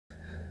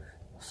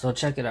So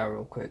check it out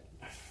real quick.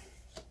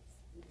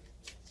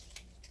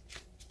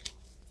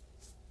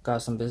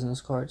 Got some business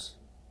cards.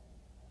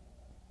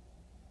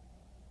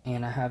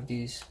 And I have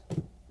these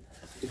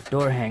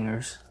door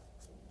hangers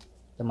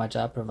that my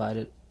job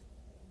provided.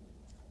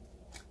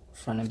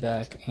 Front and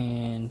back.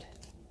 And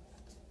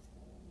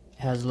it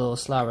has a little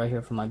slot right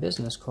here for my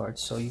business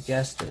cards. So you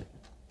guessed it.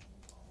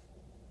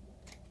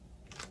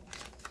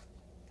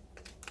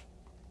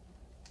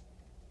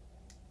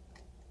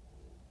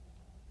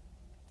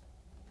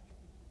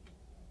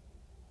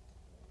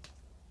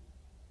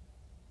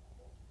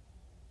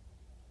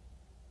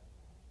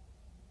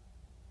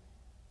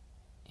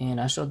 And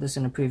I showed this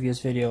in a previous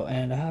video,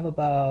 and I have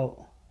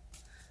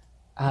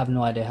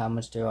no idea how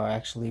much there are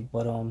actually,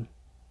 but I'm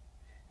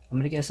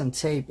gonna get some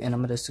tape and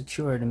I'm gonna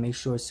secure it and make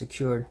sure it's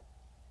secured,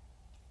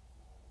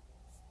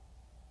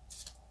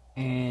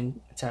 and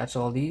attach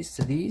all these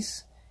to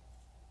these,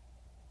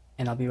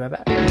 and I'll be right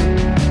back.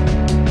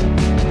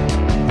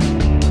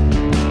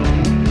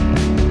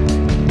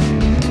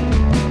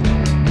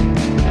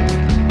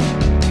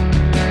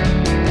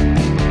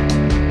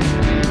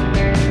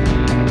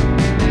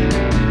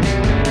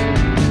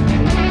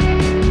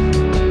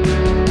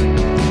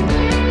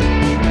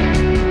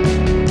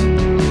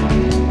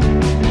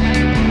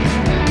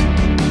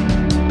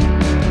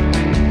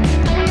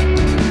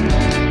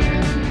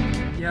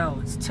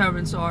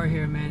 Terrence R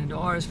here, man, and the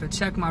R is for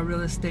check my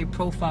real estate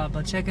profile.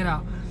 But check it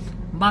out,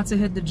 I'm about to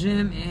hit the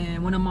gym,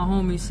 and one of my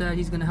homies said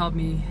he's gonna help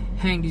me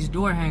hang these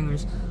door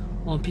hangers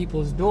on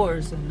people's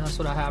doors, and that's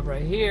what I have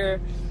right here.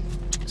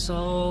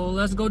 So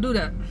let's go do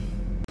that.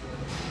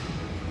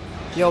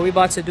 Yo, we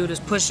about to do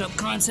this push-up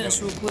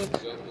contest real quick,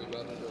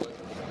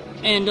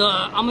 and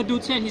I'm gonna do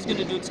 10, he's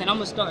gonna do 10. I'm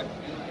gonna start.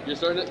 You're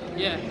starting it?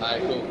 Yeah.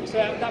 Alright, cool. So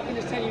after I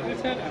finish 10, you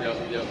do 10?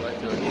 Yep, right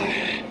to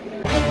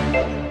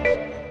it.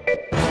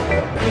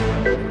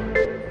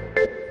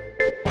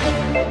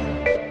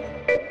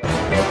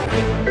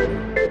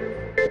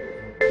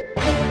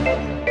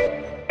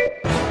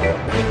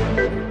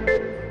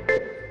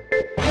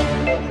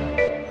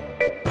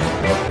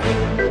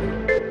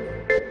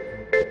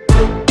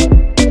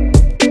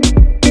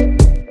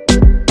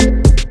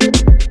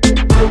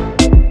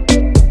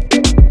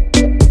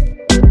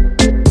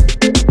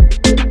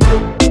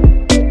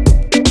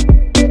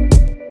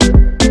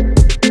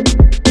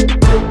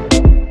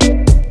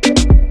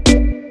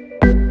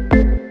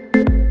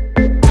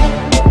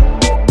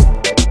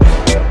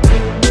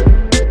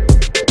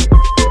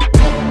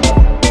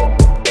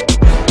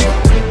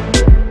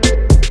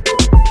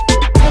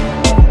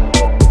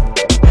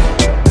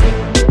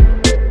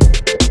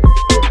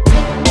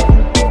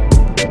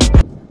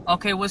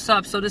 Okay, what's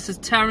up? So this is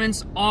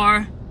Terrence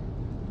R,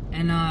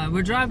 and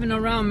we're driving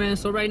around, man.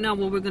 So right now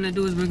what we're gonna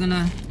do is we're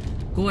gonna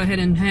go ahead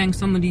and hang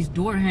some of these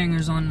door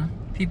hangers on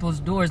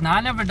people's doors. Now,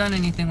 I never done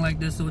anything like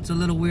this, so it's a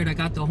little weird. I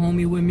got the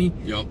homie with me.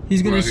 Yep.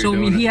 He's gonna show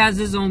me. He has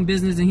his own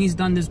business and he's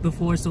done this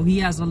before, so he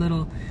has a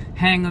little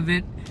hang of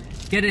it.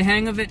 Get a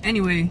hang of it.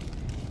 Anyway,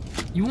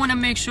 you want to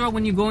make sure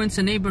when you go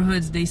into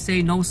neighborhoods they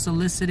say no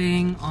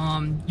soliciting.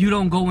 You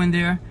don't go in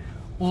there.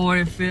 Or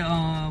if it,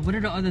 what are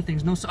the other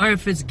things? No, or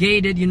if it's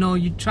gated, you know,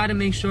 you try to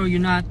make sure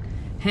you're not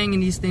hanging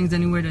these things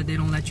anywhere that they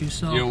don't let you.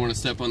 So you don't want to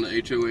step on the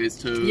HOA's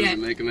toes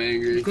and make them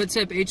angry. Good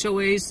tip,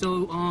 HOAs.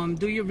 So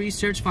do your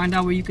research, find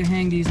out where you can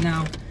hang these.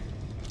 Now,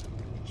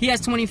 he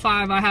has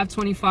 25, I have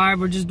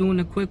 25. We're just doing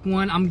a quick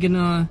one. I'm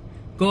gonna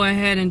go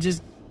ahead and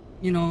just,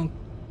 you know,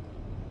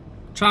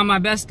 try my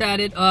best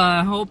at it.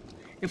 I hope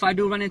if I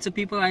do run into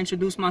people, I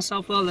introduce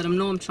myself well, let them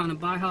know I'm trying to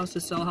buy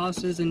houses, sell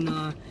houses,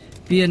 and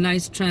be a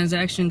nice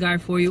transaction guy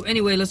for you.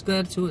 Anyway, let's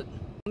go to it.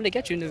 I'm gonna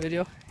get you in the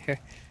video here.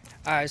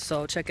 All right,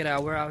 so check it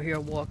out. We're out here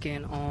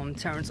walking on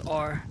Terrence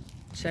R.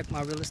 Check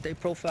my real estate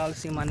profile to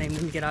see my name.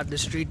 Let me get out the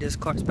street. This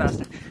car's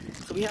passing.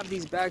 So we have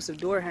these bags of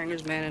door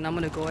hangers, man, and I'm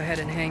gonna go ahead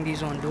and hang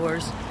these on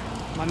doors.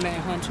 My man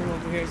Hunter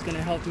over here is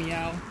gonna help me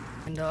out,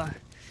 and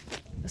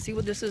let's see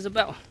what this is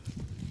about.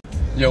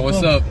 Yo,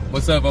 what's up?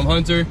 What's up? I'm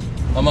Hunter.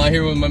 I'm out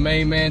here with my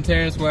main man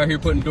Terrence. We're out here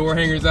putting door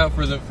hangers out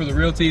for the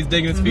realty he's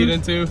digging his feet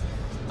into.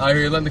 Out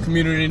here letting the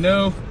community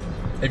know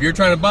if you're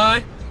trying to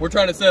buy, we're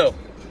trying to sell.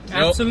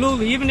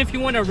 Absolutely. Even if you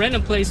want to rent a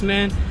place,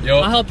 man,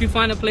 I'll help you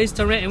find a place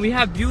to rent. And we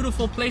have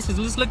beautiful places.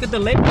 Let's look at the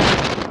lake.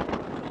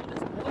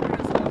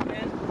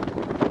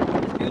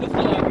 It's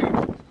beautiful out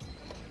here.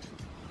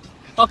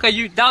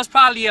 Okay, that was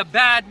probably a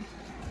bad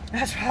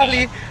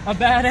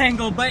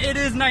angle, but it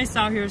is nice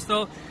out here.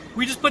 So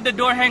we just put the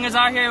door hangers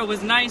out here. It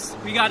was nice.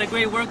 We got a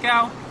great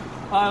workout.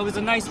 It was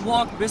a nice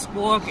walk, brisk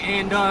walk,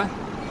 and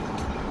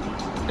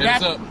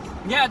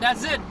yeah,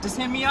 that's it. Just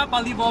hit me up.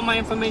 I'll leave all my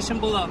information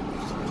below.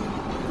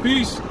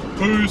 Peace.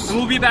 Peace. And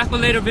we'll be back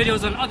with later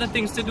videos on other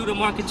things to do to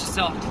market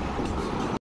yourself.